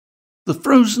the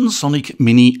Phrozen Sonic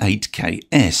Mini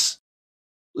 8K-S.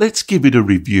 Let's give it a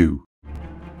review.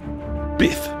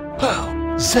 Biff,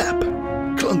 pow, zap,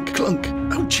 clunk, clunk,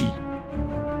 ouchie.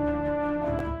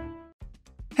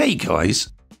 Hey guys,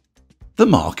 the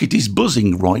market is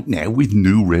buzzing right now with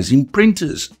new resin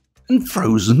printers, and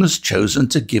Phrozen has chosen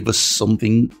to give us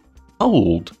something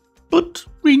old, but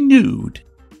renewed.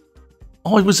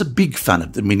 I was a big fan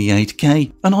of the Mini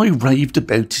 8K and I raved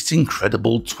about its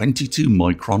incredible 22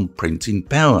 micron printing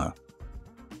power.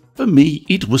 For me,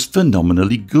 it was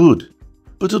phenomenally good,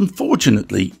 but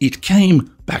unfortunately it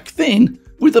came, back then,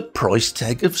 with a price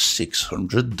tag of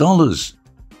 $600.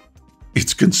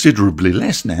 It's considerably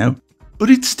less now,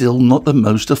 but it's still not the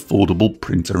most affordable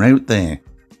printer out there.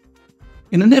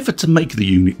 In an effort to make the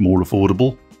unit more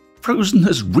affordable, Phrozen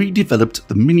has redeveloped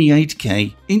the Mini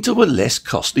 8K into a less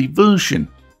costly version,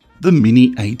 the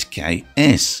Mini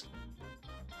 8K-S.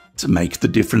 To make the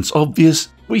difference obvious,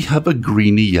 we have a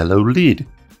greeny-yellow lid,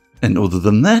 and other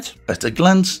than that, at a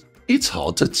glance, it's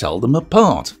hard to tell them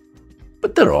apart.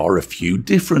 But there are a few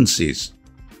differences.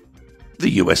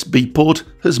 The USB port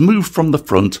has moved from the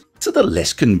front to the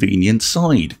less convenient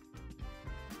side.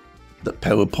 The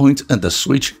power point and the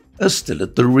switch are still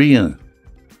at the rear.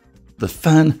 The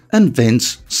fan and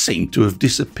vents seem to have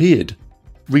disappeared,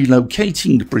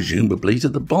 relocating presumably to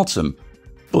the bottom,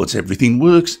 but everything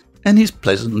works and is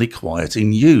pleasantly quiet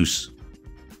in use.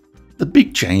 The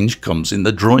big change comes in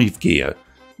the drive gear,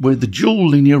 where the dual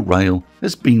linear rail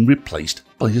has been replaced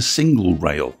by a single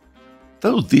rail,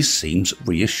 though this seems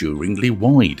reassuringly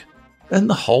wide, and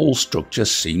the whole structure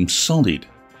seems solid,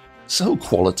 so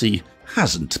quality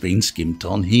hasn't been skimped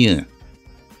on here.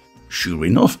 Sure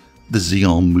enough, the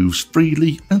Z-arm moves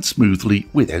freely and smoothly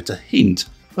without a hint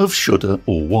of shudder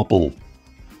or wobble.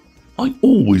 I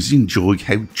always enjoy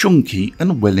how chunky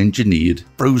and well engineered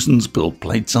Phrozen's build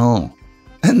plates are,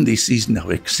 and this is no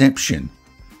exception.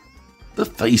 The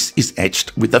face is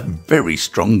etched with a very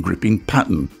strong gripping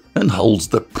pattern and holds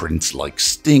the prints like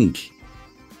stink.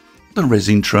 The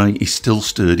resin tray is still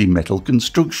sturdy metal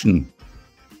construction.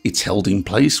 It's held in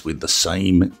place with the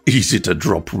same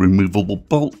easy-to-drop removable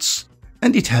bolts,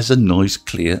 and it has a nice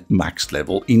clear max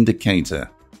level indicator.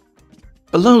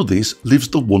 Below this lives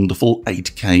the wonderful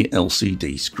 8K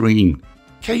LCD screen,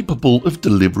 capable of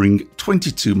delivering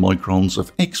 22 microns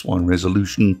of XY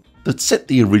resolution that set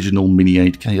the original Mini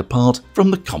 8K apart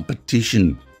from the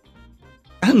competition.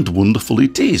 And wonderful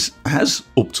it is, as,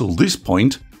 up till this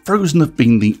point, Phrozen have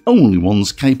been the only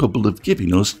ones capable of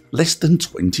giving us less than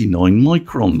 29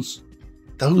 microns.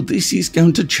 Though this is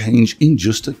going to change in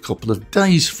just a couple of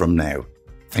days from now,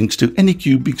 thanks to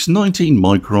Anycubic's 19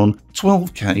 micron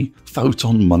 12K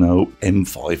Photon Mono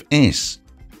M5S.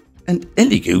 And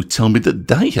Elegoo tell me that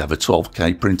they have a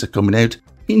 12K printer coming out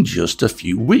in just a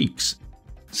few weeks.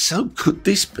 So could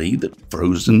this be that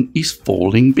Phrozen is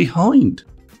falling behind?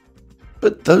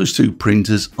 But those two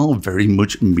printers are very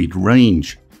much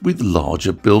mid-range, with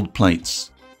larger build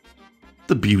plates.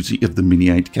 The beauty of the Mini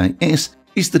 8K-S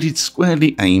is that it's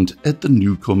squarely aimed at the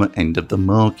newcomer end of the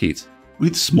market,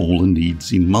 with smaller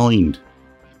needs in mind.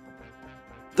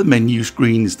 The menu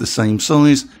screen is the same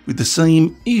size with the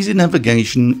same easy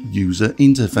navigation user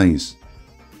interface,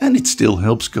 and it still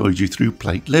helps guide you through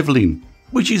plate leveling,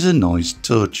 which is a nice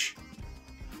touch.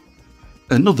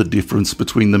 Another difference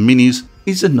between the minis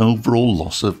is an overall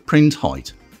loss of print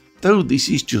height, though this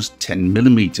is just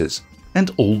 10mm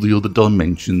and all the other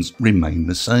dimensions remain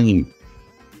the same.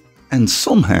 And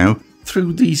somehow,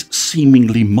 through these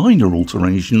seemingly minor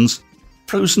alterations,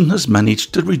 Phrozen has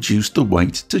managed to reduce the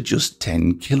weight to just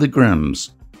 10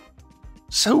 kilograms.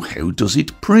 So how does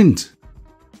it print?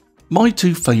 My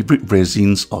two favourite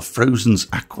resins are Phrozen's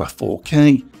Aqua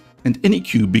 4K and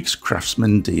Anycubic's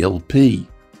Craftsman DLP.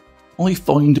 I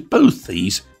find both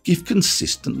these give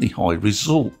consistently high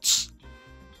results.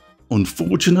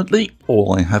 Unfortunately,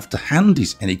 all I have to hand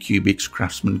is Anycubic's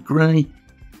Craftsman Grey,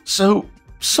 so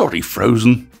sorry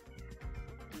Phrozen.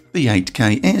 The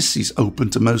 8K-S is open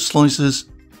to most slicers,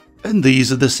 and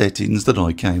these are the settings that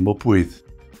I came up with.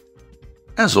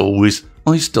 As always,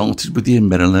 I started with the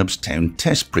Amerilabs Town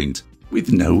test print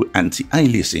with no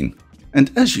anti-aliasing,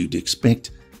 and as you'd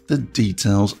expect, the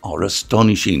details are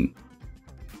astonishing.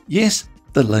 Yes,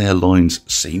 the layer lines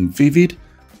seem vivid,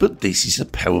 but this is a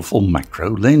powerful macro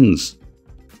lens.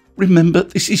 Remember,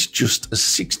 this is just a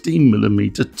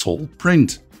 16mm tall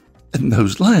print, and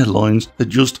those layer lines are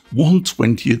just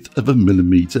 1/20th of a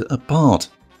millimetre apart,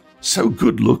 so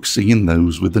good luck seeing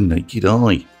those with the naked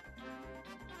eye.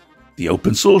 The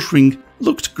open source ring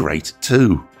looked great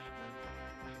too.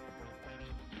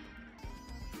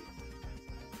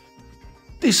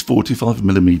 This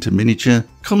 45mm miniature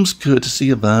comes courtesy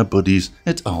of our buddies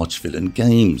at ARCHVILLAIN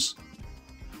Games.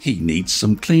 He needs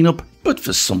some cleanup, but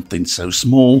for something so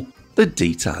small, the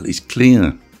detail is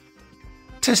clear.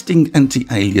 Testing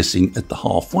anti-aliasing at the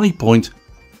halfway point,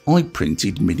 I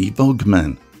printed Mini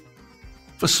VogMan.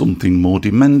 For something more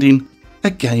demanding,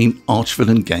 again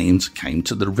ARCHVILLAIN Games came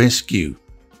to the rescue.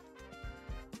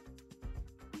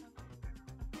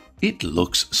 It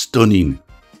looks stunning.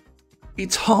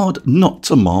 It's hard not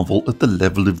to marvel at the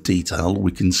level of detail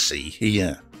we can see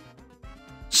here.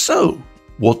 So,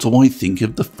 what do I think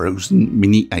of the Phrozen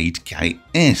Mini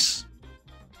 8K-S?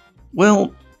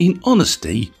 Well, in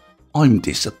honesty, I'm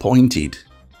disappointed.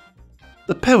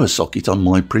 The power socket on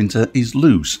my printer is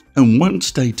loose and won't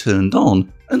stay turned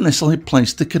on unless I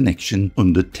place the connection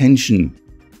under tension,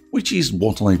 which is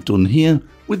what I've done here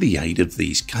with the aid of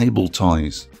these cable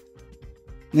ties.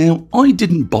 Now, I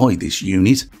didn't buy this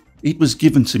unit, it was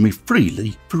given to me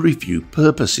freely for review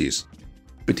purposes,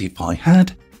 but if I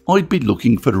had, I'd be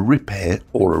looking for a repair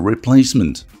or a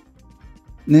replacement.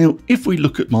 Now, if we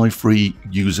look at my free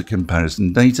user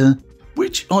comparison data,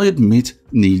 which I admit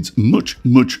needs much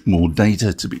more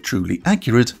data to be truly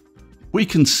accurate, we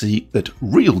can see that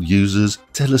real users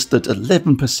tell us that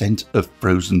 11% of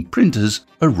Phrozen printers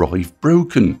arrive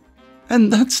broken,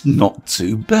 and that's not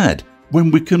too bad when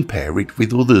we compare it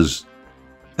with others.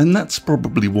 And that's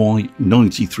probably why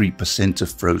 93% of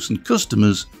Phrozen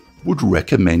customers would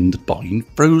recommend buying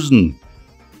Phrozen.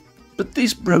 But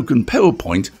this broken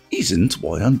PowerPoint isn't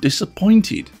why I'm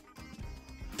disappointed.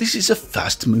 This is a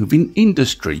fast-moving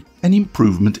industry and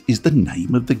improvement is the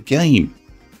name of the game.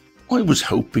 I was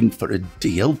hoping for a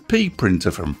DLP printer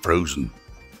from Phrozen,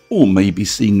 or maybe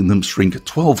seeing them shrink a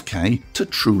 12K to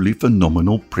truly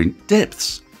phenomenal print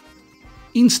depths.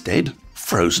 Instead,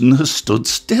 Phrozen has stood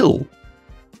still.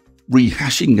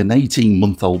 Rehashing an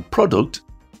 18-month-old product,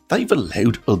 they've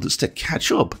allowed others to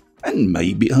catch up and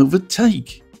maybe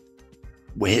overtake.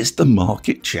 Where's the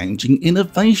market-changing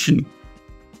innovation?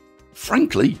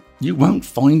 Frankly, you won't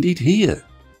find it here.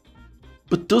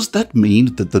 But does that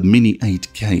mean that the Mini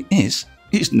 8K-S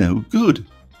is no good?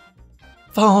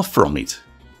 Far from it.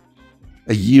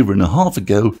 A year and a half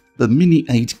ago, the Mini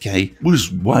 8K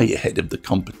was way ahead of the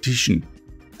competition,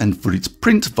 and for its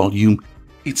print volume,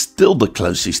 it's still the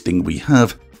closest thing we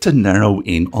have to narrow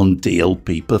in on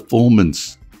DLP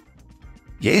performance.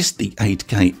 Yes, the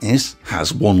 8K-S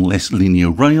has one less linear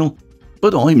rail,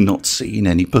 but I'm not seeing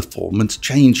any performance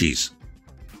changes.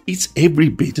 It's every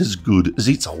bit as good as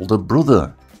its older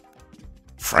brother.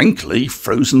 Frankly,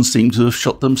 Phrozen seem to have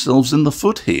shot themselves in the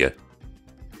foot here.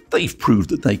 They've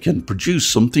proved that they can produce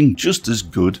something just as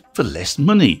good for less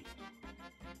money.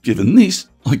 Given this,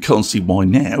 I can't see why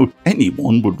now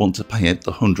anyone would want to pay out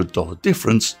the $100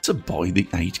 difference to buy the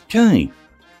 8K.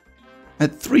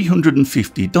 At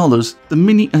 $350, the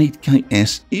Mini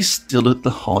 8K-S is still at the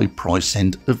high price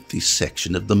end of this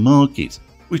section of the market,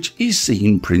 which is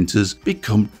seeing printers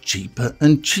become cheaper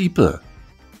and cheaper.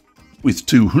 With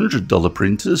 $200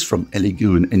 printers from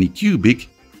Elegoo and Anycubic,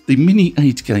 the Mini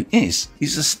 8K-S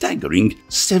is a staggering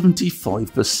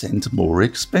 75% more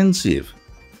expensive.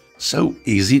 So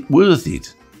is it worth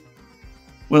it?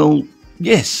 Well,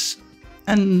 yes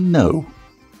and no.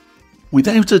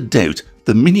 Without a doubt,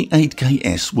 the Mini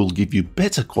 8K-S will give you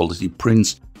better quality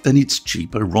prints than its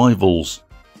cheaper rivals.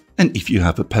 And if you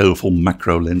have a powerful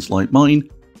macro lens like mine,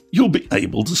 you'll be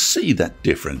able to see that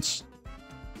difference.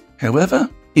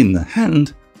 However, in the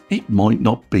hand, it might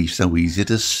not be so easy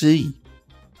to see.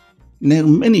 Now,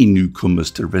 many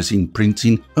newcomers to resin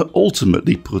printing are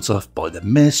ultimately put off by the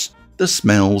mess, the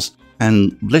smells,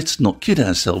 and, let's not kid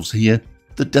ourselves here,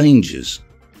 the dangers.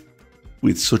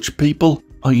 With such people,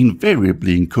 I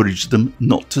invariably encourage them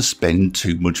not to spend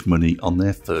too much money on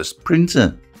their first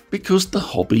printer, because the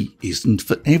hobby isn't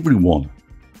for everyone.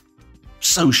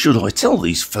 So should I tell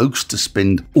these folks to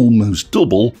spend almost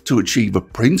double to achieve a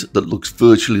print that looks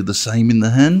virtually the same in the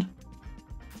hand?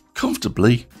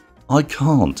 Comfortably, I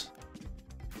can't.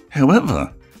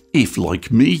 However, if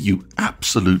like me you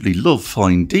absolutely love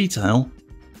fine detail,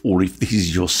 or if this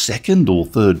is your second or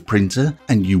third printer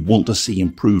and you want to see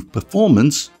improved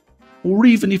performance, or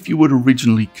even if you were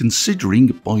originally considering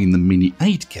buying the Mini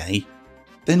 8K,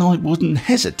 then I wouldn't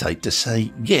hesitate to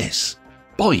say yes,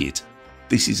 buy it.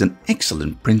 This is an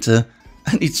excellent printer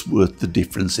and it's worth the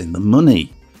difference in the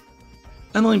money.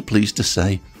 And I'm pleased to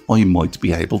say I might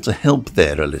be able to help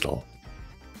there a little.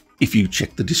 If you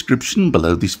check the description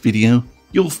below this video,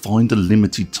 you'll find a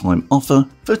limited time offer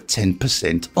for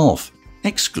 10% off,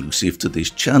 exclusive to this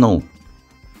channel.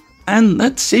 And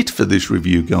that's it for this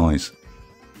review, guys.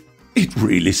 It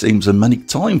really seems a manic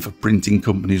time for printing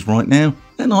companies right now,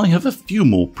 and I have a few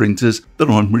more printers that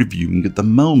I'm reviewing at the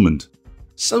moment,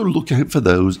 so look out for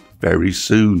those very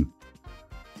soon.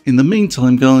 In the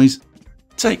meantime guys,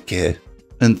 take care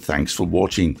and thanks for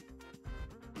watching.